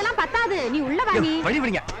நாட்டத்துக்கு இதெல்லாம் பத்தாது. நீ உள்ள வா. நீ வழி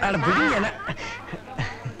விடுங்க. அட விடுங்க என்ன.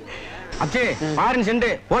 அச்சே பாருங்க செண்டு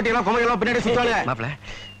போட்டி எல்லாம் கொமை எல்லாம் பின்னாடி சுத்தாளே. மாப்ள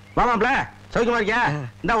வா மாப்ள. சௌக்கியமா இருக்கியா?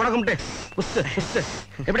 இந்தா உனக்கும்ட்டு. புஸ்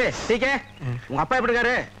எப்படி டீக்கே? உங்க அப்பா எப்படி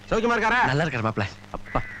இருக்காரு? சௌக்கியமா இருக்காரா? நல்லா இருக்காரு மாப்ள.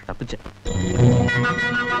 அப்பா தப்பிச்சே.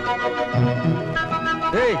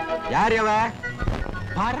 ஏய் யார் அவ?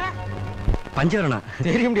 பாரு பஞ்சவரணா.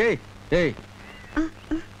 தெரியும் டேய். டேய்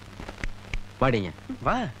வாடிங்க.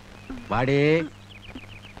 வா வாடி.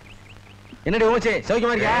 என்னடி ஓச்சே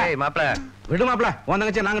சௌக்கியமா இருக்கியா? ஏய் மாப்ள விடு மாப்ள. உன்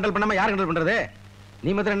தங்கச்சி நான் கண்டல் பண்ணாம யார் கண்டல் பண்றது? நீ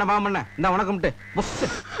மாத்திரம் என்ன பாவம் பண்ண? இந்த உனக்கும்ட்டு புஸ்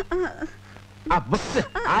புஸ்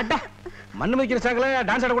ஆட்டா. மண்ணு மிதிக்கிற சாக்கல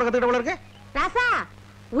டான்ஸ் ஆட கூட கத்துக்கிட்ட போல இருக்கு. ராசா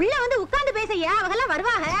உள்ள வந்து உட்கார்ந்து பேசையா? அவங்க எல்லாம்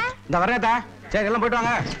வருவாங்க. இந்த வரேதா. சரி எல்லாம் போயிட்டு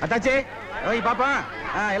வாங்க. அத்தாச்சி ஓய் பாப்பா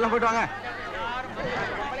எல்லாம் போயிட்டு வாங்க.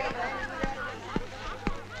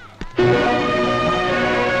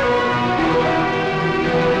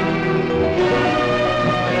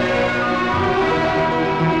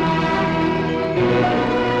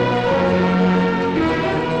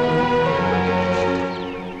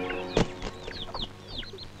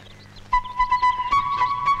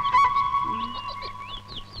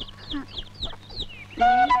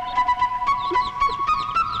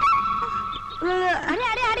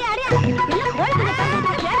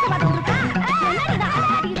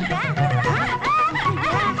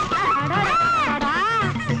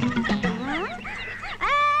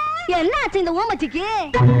 ஆச்சு இந்த ஓமச்சிக்கு?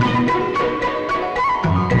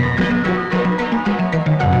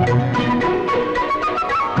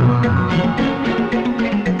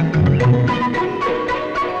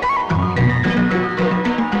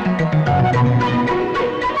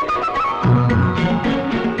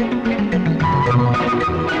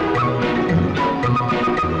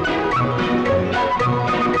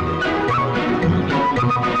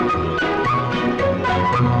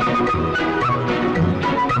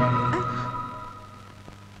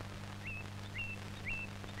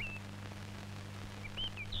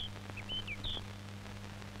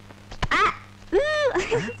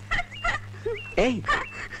 ஏய்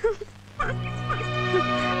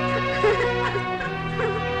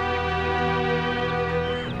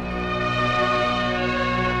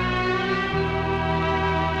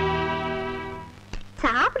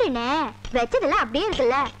சாப்பிடுனே, வெச்சதெல்லாம் அப்படியே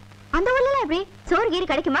இருக்குல்ல. அந்த ஊர்ல எப்படி சோறு கீரி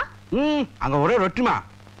கிடைக்குமா? அங்க ஒரே ரொட்டிமா.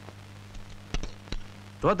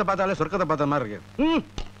 சோத்தை பார்த்தாலே சொர்க்கத்தை பார்த்த மாதிரி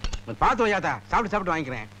இருக்கு. பார்த்து வையாதா, சாப்பிட்டு சாப்பிட்டு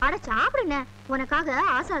வாங்கிக்கிறேன். அட சாப்பிடுனே, உனக்காக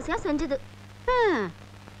ஆசை ஆசையா செஞ்சது.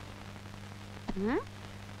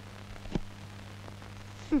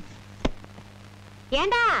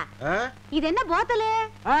 ஏண்டா இது என்ன போத்தலு?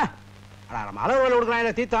 மலை ஊர்ல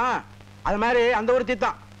கொடுக்குறாங்க தீர்த்தம், அது மாதிரி அந்த ஊர்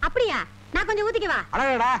தீர்த்தம். அப்படியா? நான் கொஞ்சம் ஊத்திக்கவா?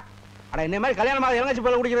 அடடா அட என்ன மாதிரி கல்யாணமாக இறங்கச்சி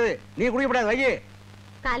போல குடிக்கிறது நீ குடிக்கப்படாது. வை.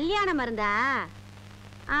 கல்யாணம் இருந்தா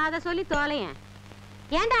அத சொல்லி தோலையன்.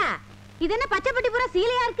 ஏண்டா இது என்ன பச்சைப்பட்டி பூரா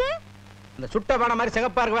சீலையா இருக்கு? இந்த சுட்ட பணம் மாதிரி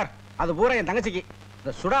சிகப்பா இருக்கு பார், அது பூரா என் தங்கச்சிக்கு.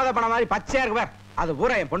 இந்த சுடாத பணம் மாதிரி பச்சையா இருக்கு பார், அது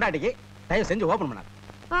பூரா என் பொண்டாட்டிக்கு. தயவு செஞ்சு ஓபன் பண்ணாரு.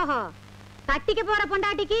 ஓஹோ, கட்டிக்கு போற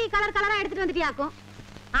பொண்டாட்டிக்கு கலர் கலரா எடுத்துட்டு வந்துட்டியாக்கும்.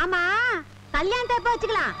 ஆமா, கல்யாணத்தை எப்ப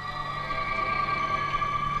வச்சுக்கலாம்?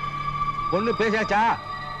 பொண்ணு பேசியாச்சா?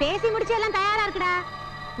 பேசி முடிச்சு எல்லாம் தயாரா இருக்குடா.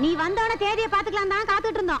 நீ வந்தோட தேதியை பாத்துக்கலாம் தான்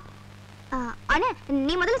காத்துட்டு இருந்தோம். அண்ணே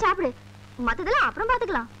நீ முதல்ல சாப்பிடு, மத்ததெல்லாம் அப்புறம்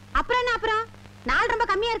பாத்துக்கலாம். அப்புறம் என்ன அப்புறம்? நாள் ரொம்ப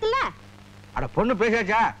கம்மியா இருக்குல்ல. அட பொண்ணு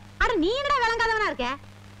பேசியாச்சா? அட நீ என்னடா விளங்காதவனா இருக்க?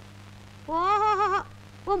 ஓஹோ,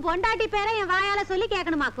 உன் பொண்டாட்டி பேரை என் வாயால சொல்லி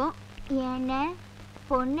கேட்கணுமாக்கும். என்ன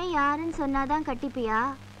பொண்ணு யாருன்னு சொன்னாதான் கட்டிப்பியா?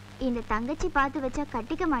 இந்த தங்கச்சி பார்த்து வச்சா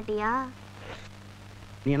கட்டிக்க மாட்டியா?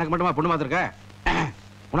 நீ எனக்கு மட்டுமா பொண்ணு பார்த்துருக்க?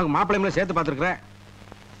 உனக்கு மாப்பிள்ளைங்களை சேர்த்து பார்த்துருக்குற.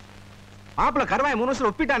 மாப்பிள்ளை கருவாய் 3 வருஷம்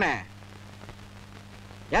ஒப்பிட்டானே.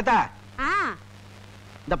 ஏத்தா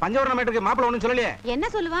இந்த பஞ்சவரணம் மேட்டுக்கு மாப்பிள்ளை ஒண்ணும் சொல்லலையே. என்ன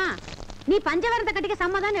சொல்லுவான்? நீ பஞ்சவரத்தை கட்டிக்க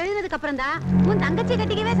சம்மதம் எழுதுனதுக்கு அப்புறம் தான் உன் தங்கச்சி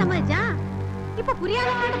கட்டிக்கவே சம்மதிச்சா. இப்ப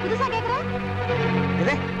புரியாதவங்க புதுசா கேக்குற.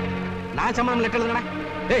 இதே நான் சம்மதம் லெட்டர் எழுதுனே.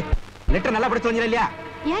 டேய் லெட்டர் நல்லா படிச்சு வந்தீங்க இல்லையா?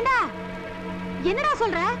 ஏண்டா என்னடா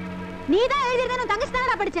சொல்ற? நீ தான் எழுதிருந்தா உன் தங்கச்சி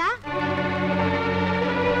தானடா படிச்சா?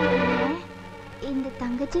 இந்த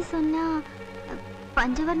தங்கச்சி சொன்னா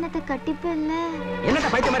பஞ்சவர்ணத்தை கட்டிப்பல்ல.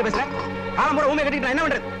 என்னடா பைத்திய மாதிரி பேசுற? காலம் பூரா ஊமை கட்டிட்டு நான் என்ன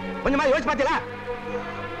பண்றது? கொஞ்சமா யோசிச்சு பாத்தீங்களா?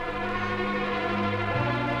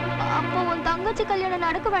 அப்போ உன் தங்கச்சி கல்யாணம்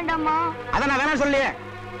நடக்க வேண்டாமா? அத நான் வேணாம் சொல்லலையே.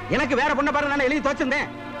 எனக்கு வேற பொண்ணை பாரு, நான் எழுதி தோச்சிருந்தேன்.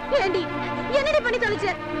 ஏண்டி என்னடி பண்ணி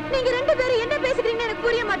தொலைச்ச? நீங்க ரெண்டு பேரும் என்ன பேசுறீங்கன்னு எனக்கு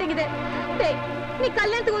புரிய மாட்டேங்குது. டேய் நீ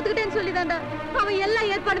கல்யாணத்துக்கு ஒத்துக்கிட்டேன்னு சொல்லிதான்டா அவன் எல்லாம்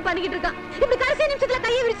ஏற்பாடு பண்ணிக்கிட்டு இருக்கான். இப்படி கடைசி நிமிஷத்துல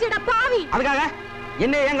கையை விரிச்சிடா பாவி. அதுக்காக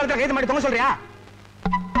என்ன என் கழுத்துல கைது மாட்டி தொங்க சொல்றியா?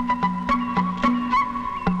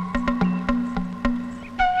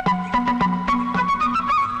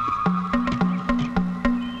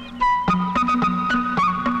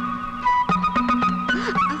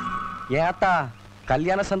 ஏத்தா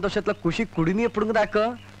கல்யாண சந்தோஷத்துல குஷி குடுமிய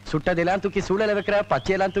புடுங்குதாக்கும். சுட்டதெல்லாம் தூக்கி சூழல வைக்கிற,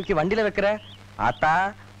 பச்சையெல்லாம் தூக்கி வண்டியில வைக்கிற. ஆத்தா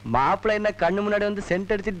மாப்பிள்ள என்ன கண்ணு முன்னாடி வந்து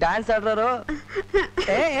சென்ட் அடிச்சு டான்ஸ் ஆடுறாரோ?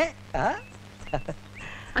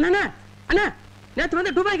 அண்ணா அண்ணா நேத்து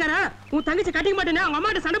வந்து துபாய்க்காரா உன் தங்கச்சி கட்டிக்க மாட்டேன்னா அவங்க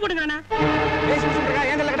அம்மாட்ட சண்டை போட்டுங்க. பேசி சொல்றா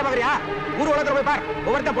ஏன் கட்ட பாக்குறியா? ஊர் உலகத்துல போய் பார்,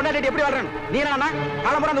 ஒவ்வொருத்தன் பொண்டாட்டி எப்படி வாழ்றான். நீ என்ன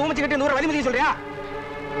காலம்புற அந்த ஊமச்சி கட்டி 100 வலிமதி சொல்றியா?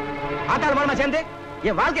 ஆத்தாள் மூலமா சேர்ந்து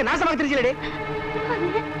என் வாழ்க்கையை நாசமாக தெரிஞ்சலடி.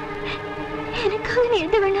 எனக்காக நீ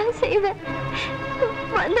எது வேணாலும் செய்வேன்.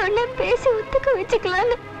 வந்தோடனே பேசி ஒத்துக்க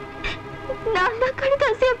வச்சுக்கலான்னு நான் தான்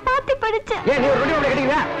கடுதாசியை பார்த்து படிச்சேன். ஏன் நீ ஒரு ரெடி ஒன்று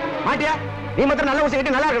கட்டிக்குவா மாட்டியா? நீ மாத்திரம் நல்ல ஊசி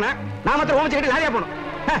கட்டி நல்லா இருக்கணும், நான் மாத்திரம் ஊமச்சி கட்டி லாரியா போகணும்.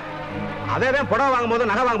 அதே புடவை வாங்கும்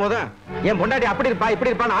போதும் நகை வாங்கும் போதும் என் பொண்டாட்டி அப்படி இருப்பா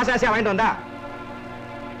இப்படி இருப்பான்னு ஆசை ஆசையா வாங்கிட்டு வந்தா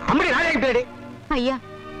அப்படி லாரியாகிட்டேடி. ஐயா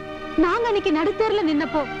நாங்க அன்னைக்கு நடுத்தேர்ல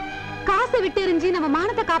நின்னப்போ காசை விட்டு எறிஞ்சு நம்ம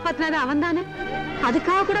மானத்தை காப்பாத்தினது அவன் தானே.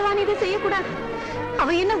 அதுக்காக கூட வாணி இதை செய்யக்கூடாது.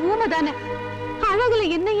 அவன் என்ன ஊமை தானே, அழகுல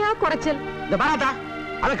என்னையா குறைச்சல். இந்த பாராத்தா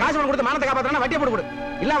அவன் காசு பணம் கொடுத்து மானத்தை காப்பாத்தினா வட்டியை போட்டு கொடு,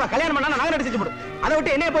 இல்ல அவ கல்யாணம் பண்ணா நகை நடிச்சு போடு. அதை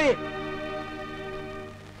விட்டு என்னைய போய்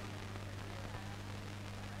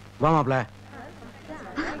வா மாப்ள.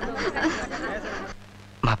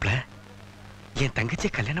 மாப்ள என்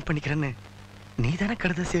தங்கச்சியை கல்யாணம் பண்ணிக்கிறேன்னு நீ தானே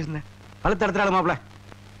கடுத சேர்ந்த. கழுத்து எடுத்துறாள் மாப்ள.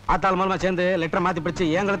 ஆத்தாள் மூலமா சேர்ந்து லெட்டரை மாத்தி பிடிச்சு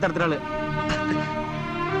ஏன் கழுத்து எடுத்துறாள்.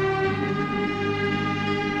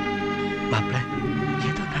 மாப்பிள்ள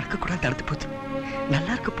ஏதோ நடக்க கூட நடந்து போச்சு.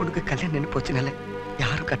 நல்லா இருக்க பொண்ணுக்கு கல்யாணம் நின்று போச்சுனால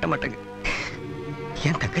யாரும் கட்ட மாட்டாங்க.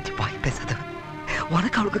 என் தங்கச்சி பாய் பேசாதவன்.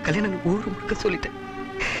 உனக்கு அவளுக்கு கல்யாணம் ஊரு முழுக்க சொல்லிட்டேன்.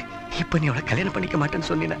 இப்ப நீ அவளை கல்யாணம் பண்ணிக்க மாட்டேன்னு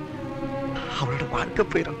சொன்ன அவளோட வாழ்க்கை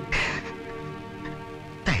போயிடும்.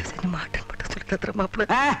 தயவு செஞ்சு மாட்டேன்னு மட்டும் சொல்லி தத்துற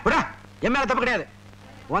மாப்பிள்ள. என் மேல தப்பு கிடையாது.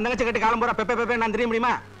 உன் தங்கச்சி கட்டி காலம் போற பெப்பே நான் தெரிய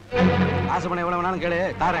முடியுமா? காசு பண்ண எவ்வளவு வேணாலும் கேளு,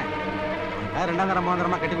 தாரேன். 2 தரம் 3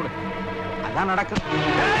 தரமா கட்டி கொடு, அதான் நடக்கும்.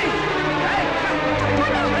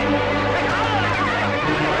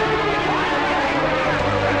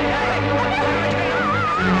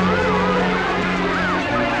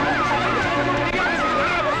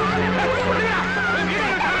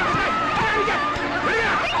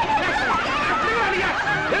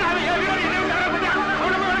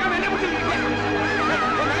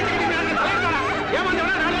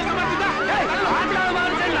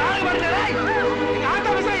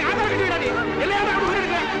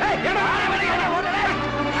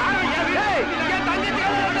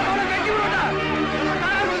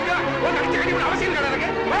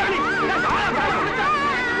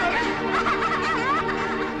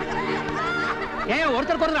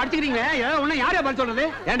 ஒருத்தர் அடிச்சுக்கிறீங்க. யாரையா பதில் சொல்றது?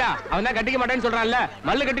 ஏண்டா அவன் தான் கட்டிக்க மாட்டேன்னு சொல்றான்ல,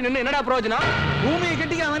 மல்லு கட்டி நின்று என்னடா பிரயோஜனம்? பூமியை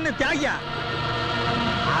கட்டிக்க அவன் தியாகியா?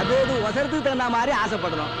 அது ஒசரத்துக்கு தகுந்த மாதிரி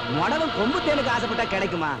ஆசைப்படணும். முடவன் கொம்பு தேனுக்கு ஆசைப்பட்டா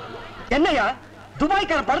கிடைக்குமா? என்னையா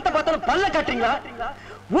துபாய்க்கார படத்தை பார்த்தாலும் பல்ல காட்டுறீங்களா?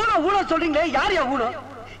 ஊனம் ஊனம் சொல்றீங்களே, யாரையா ஊனம்?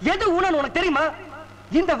 எது ஊனம் உனக்கு தெரியுமா?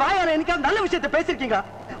 இந்த வாயால எனக்கு நல்ல விஷயத்தை பேசிருக்கீங்களா?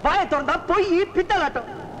 வாயை திறந்தா பொய் பித்தலாட்டம்.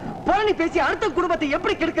 புரணி பேசி அடுத்த குடும்பத்தை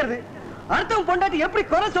எப்படி கெடுக்கிறது, அடுத்தவங்க பொண்டாட்டி எப்படி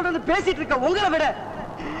குறை சொல்றது பேசிட்டு இருக்க உங்களை விட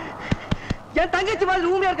என் தங்கச்சி மாதிரி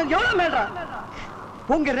ஊமையா இருக்க எவ்வளவு மேலா?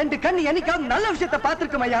 உங்க 2 கண்ணு என்னைக்காவது நல்ல விஷயத்தை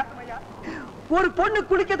பார்த்திருக்கும் ஐயா. ஒரு பொண்ணு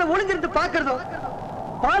குடிக்கிறத ஒளிஞ்சிருந்து பாக்குறதோ,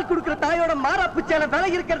 பால் குடுக்கிற தாயோட மாறாப்பு சேல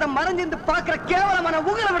விலகி இருக்கிறத மறைஞ்சிருந்து பாக்குற கேவலமான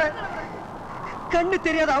உங்களை விட கண்ணு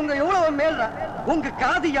தெரியாத அவங்க எவ்வளவு மேலா? உங்க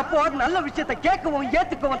காது எப்போ நல்ல விஷயத்தை கேட்கவும்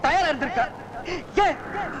ஏத்துக்கவும் தயாரா இருந்திருக்கா? ஏன்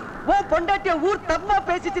உன் பொண்டாட்டிய ஊர் தப்பா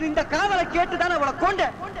பேசிச்சு இந்த காதலை கேட்டுதானே அவளை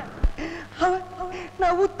கொண்ட?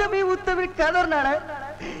 நான் உத்தமி உத்தமி கதர்னால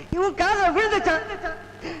இவன் காதல விழுந்துச்சா?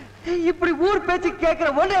 இப்படி ஊர் பேச்சு கேட்கிற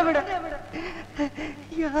ஒன்றை விட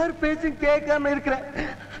யார் பேச்சும் கேட்காம இருக்கிற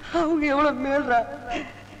அவங்க எவ்வளவு மேல்றா?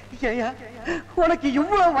 ஐயா உனக்கு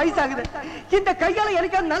இவ்வளவு வயசாகுது, இந்த கையால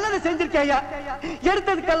எனக்கு நல்லது செஞ்சிருக்கையா?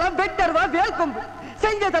 எடுத்ததுக்கெல்லாம் வெட்டர்வா வேல் கொம்பு,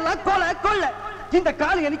 செஞ்சதெல்லாம் கொலை கொள்ள. இந்த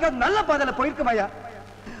கால் எனக்கு நல்ல பாதையில போயிருக்குமாயா?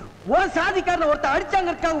 ஒரு சாதிக்காரன் ஒருத்தர்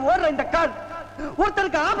அடிச்சாங்க ஓடுற இந்த கால்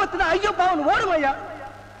ஒருத்தருக்கு ஆபத்துனா ஐயோ பாவன் ஓடுமையா?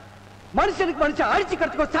 மனுஷனுக்கு மனுஷன்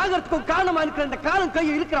அடிச்சுக்கிறதுக்கும் சாகிறதுக்கும் காரணமா இருக்கிற இந்த காலம்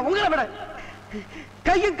கையும் இருக்கிற உங்களை விட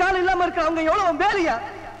கையும் காலம் இல்லாம இருக்கிற அவங்க எவ்வளவு மேலையா?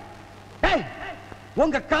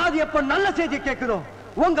 உங்க காது எப்ப நல்ல செய்தி கேட்குதோ,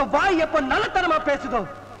 உங்க வாய் எப்ப நல்லத்தனமா பேசுதோ,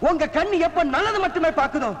 உங்க கண்ணு எப்ப நல்லது மட்டுமே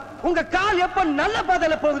பாக்குதோ, உங்க கால் எப்ப நல்ல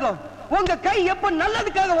பாதையில போகுதோ, உங்க கை எப்ப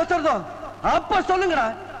நல்லதுக்காக ஒசருதோ, அப்ப சொல்லுங்கடா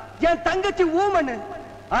என் தங்கச்சி ஊமன்னு.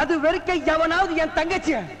 அது வரைக்கும் எவனாவது என்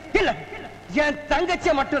தங்கச்சிய இல்ல, என்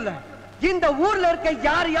தங்கச்சிய மட்டும் இல்ல, இந்த ஊர்ல இருக்க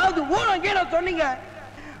யாரையாவது ஊனம் கீழ சொன்னீங்க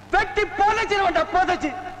வெட்டி போதச்சு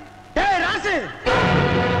போதச்சு. ராசு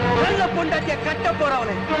நல்ல பொண்டாட்டிய கட்ட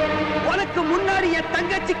போறவனே, உனக்கு முன்னாடி என்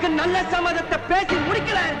தங்கச்சிக்கு நல்ல சம்மதத்தை பேசி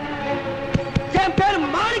முடிக்கல. என் பேர்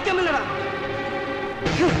மாணிக்கம் இல்லடா.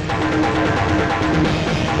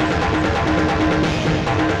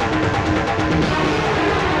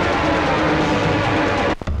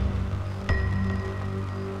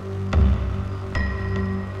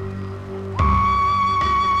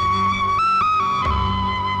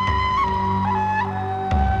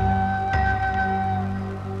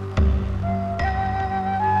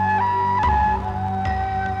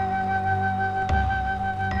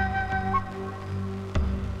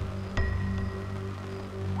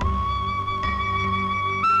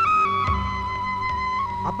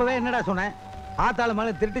 அப்பவே என்னடா சொன்னேன்? ஆத்தாளு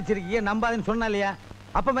மேல திருட்டுச்சிருக்கிய நம்பாதுன்னு சொன்னா இல்லையா?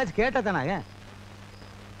 அப்ப மேட்ச் கேட்டா தானாங்க?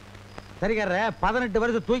 சரிக்கார 18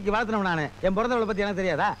 வருஷம் தூக்கி வளர்த்தணும் நானு. என் பிறந்தவளை பத்தி எனக்கு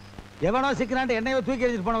தெரியாதா? எவனோ சிக்கிறான்ட்டு என்னையோ தூக்கி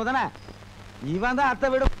எரிஞ்சிட்டு போனவ தானே. இவன் தான் அத்தை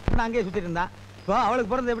வீடு அங்கேயே சுத்திட்டு இருந்தான். இப்போ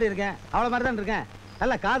அவளுக்கு பிறந்து எப்படி இருக்கேன்? அவளை மாதிரி தான் இருக்கேன்.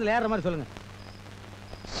 நல்லா காதுல ஏற மாதிரி சொல்லுங்க.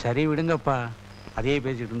 சரி விடுங்கப்பா, அதே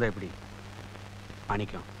பேசிட்டு இருந்தா எப்படி?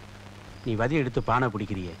 மாணிக்கம், நீ வதி எடுத்து பானை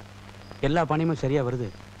பிடிக்கிறியே, எல்லா பானையுமே சரியா வருது.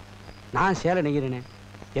 நான் சேலை நெய்கிறேனே,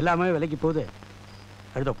 எல்லாமே விலைக்கு போகுது.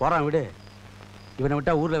 அடுத்த போறான் விடு. இவனை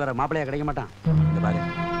விட்டா ஊர்ல வேற மாப்பிள்ளையா கிடைக்க மாட்டான். இந்த பாரு,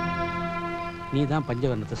 நீ தான்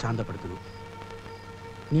பஞ்சவர்ணத்தை சாந்தப்படுத்தணும்.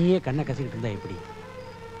 நீயே கண்ணை கசிக்கிட்டு இருந்தா எப்படி?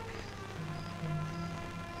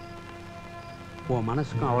 உன்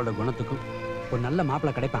மனசுக்கும் அவளோட குணத்துக்கும் ஒரு நல்ல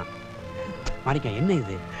மாப்பிள்ளை கிடைப்பான். மாணிக்கம், என்ன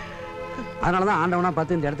இது? அதனாலதான் ஆண்டவனா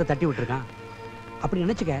பார்த்து இந்த இடத்த தட்டி விட்டுருக்கான். அப்படி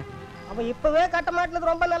நினைச்சுக்க. அவன் இப்பவே கட்ட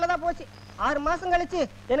மாட்டினது ரொம்ப நல்லதா போச்சு. 6 மாசம் கழிச்சு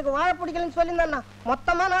எனக்கு வாழை பிடிக்கலன்னு சொல்லியிருந்தாண்ணா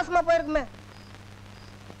மொத்தமா நாசமா போயிருக்குமே.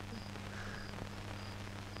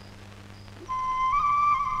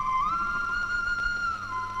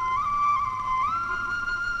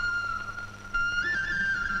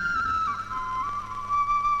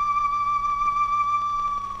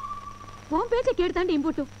 உன் பேச்சை கேட்டு தாண்டி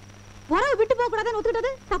இம்போட்டும் உறவு விட்டு போக கூடாதுன்னு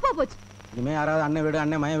ஒத்துக்கிட்டது தப்பா போச்சு. இனிமே யாராவது அண்ணன் வீடு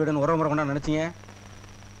அண்ணன் மய வீடுன்னு உறவு முறை கொண்டா நினைச்சீங்க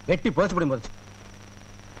வெட்டி போச்சு படி போச்சு.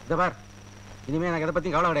 இதை பார், இனிமே எனக்கு எதை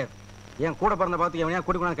பத்தியும் கவலை கிடையாது. என் கூட பிறந்த பார்த்து எவனையா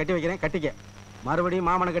கூட்டி கொண்டு கட்டி வைக்கிறேன், கட்டிக்க. மறுபடியும்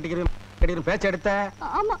மாமனை கட்டிக்கிறேன் பேச்ச எடுத்த.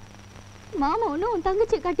 ஆமா, மாமா ஒன்னும் உன்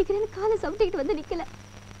தங்கச்சியை கட்டிக்கிறேன்னு காலை சவிட்டிக்கிட்டு வந்து நிக்கல.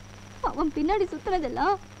 அவன் பின்னாடி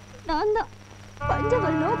சுத்துனதெல்லாம் நான் தான்.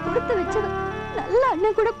 பஞ்சவர்ணம் கொடுத்து வச்சவன் நல்ல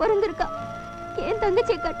அண்ணன் கூட பிறந்திருக்கா. என்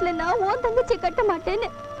தங்கச்சியை கட்டலன்னா உன் தங்கச்சியை கட்ட மாட்டேன்னு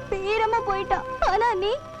பேரமா போயிட்டான். ஆனா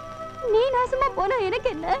நீ நாசமா போனா எனக்கு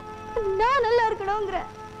என்ன? நான் நல்லா இருக்கணும்ங்கிற.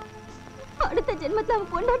 அடுத்த ஜென்மத்துல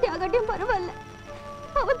அவன் பொண்டாட்டி ஆகட்டும் பரவாயில்ல,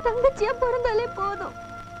 அவன் தங்கச்சியா பிறந்தாலே போதும்.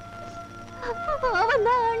 அவன்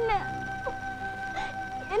தான் அண்ணன்.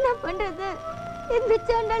 என்ன பண்றது? இந்த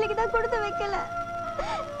சாண்டாளிக்கு தான் கொடுத்து வைக்கல.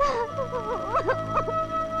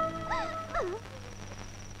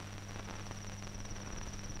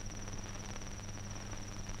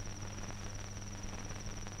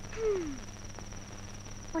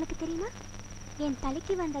 உனக்கு தெரியுமா, என்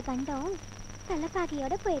தலைக்கு வந்த கண்டம்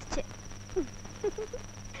தலைப்பாகையோட போயிடுச்சு.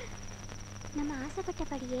 நம்ம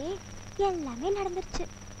ஆசைப்பட்டபடியே எல்லாமே நடந்துருச்சு.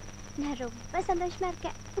 நான் ரொம்ப சந்தோஷமா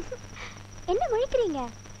இருக்கேன். என்ன முழிக்கிறீங்க?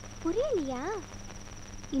 புரியலையா?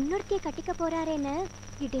 இன்னொருத்தைய கட்டிக்க போறாரேன்னு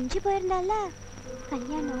இடிஞ்சு போயிருந்தால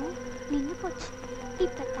கல்யாணம் நின்று போச்சு.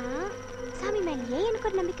 இப்பதான் சாமி மேலேயே எனக்கு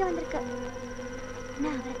ஒரு நம்பிக்கை வந்திருக்கு.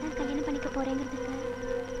 நான் அவரை தான் கல்யாணம் பண்ணிக்க போறேங்கிறதுக்கு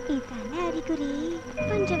இதான அறிகுறி.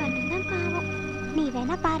 பஞ்சவர்ணம் தான் பாவம். நீ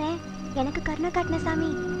வேணா பாரு, எனக்கு கருணை காட்டின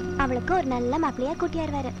சாமி அவளுக்கு ஒரு நல்ல மாப்பிள்ளையா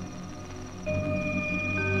கூட்டியாருவாரு.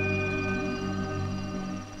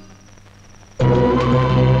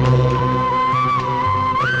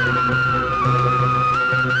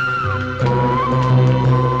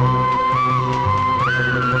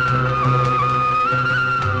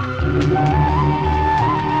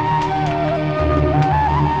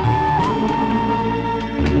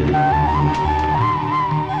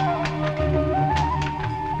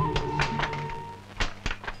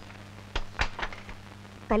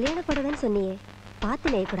 கல்யாண புடவைன்னு சொன்னியே,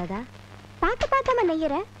 பார்த்து நெய்யக்கூடாதா? பார்த்து பார்த்தாம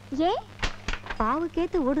நெய்யற? ஏன்?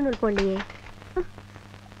 பாவுக்கேத்து ஊடு நூல் போடலையே.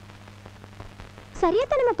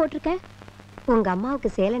 சரியாத்தானமா போட்டிருக்க. உங்க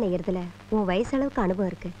அம்மாவுக்கு சேலை நெய்யறதுல உன் வயசளவுக்கு அனுபவம்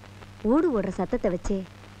இருக்கு. ஊடு ஓடுற சத்தத்தை வச்சு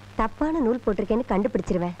தப்பான நூல் போட்டிருக்கேன்னு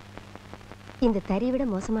கண்டுபிடிச்சிருவேன். இந்த தறி விட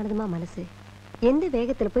மோசமானதுமா மனசு. எந்த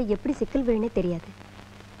வேகத்துல போய் எப்படி சிக்கல் விழுனே தெரியாது.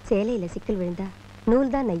 சேலையில சிக்கல் விழுந்தா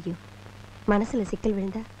நூல் தான் நெய்யும், மனசுல சிக்கல்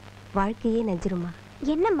விழுந்தா வாழ்க்கையே நெஞ்சிருமா.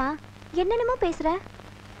 என்னம்மா என்னென்னமோ பேசுற?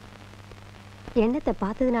 எண்ணத்தை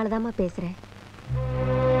பார்த்ததுனாலதாம்மா பேசுறேன்.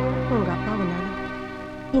 உங்க அப்பாவும் நானும்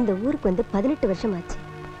இந்த ஊருக்கு வந்து 18 வருஷம் ஆச்சு.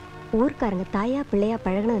 ஊர்க்காரங்க தாயா பிள்ளையா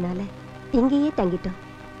பழகினதுனால இங்கேயே தங்கிட்டோம்.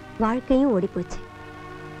 வாழ்க்கையும் ஓடி போச்சு.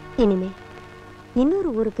 இனிமே இன்னொரு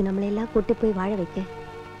ஊருக்கு நம்மளையெல்லாம் கூட்டி போய் வாழ வைக்க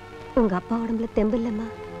உங்க அப்பா உடம்புல தெம்பில்லம்மா.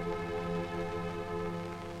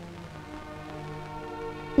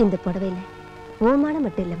 இந்த புடவையில ஓமானம்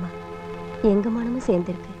மட்டும் இல்லம்மா, எங்க மானமும்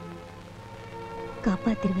சேர்ந்திருக்கு.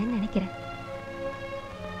 காப்பாத்திருவேன்னு நினைக்கிறேன்.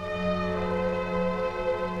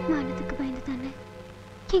 மானத்துக்கு பயந்து தானே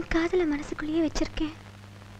என் காதல மனசுக்குள்ளேயே வச்சிருக்கேன்.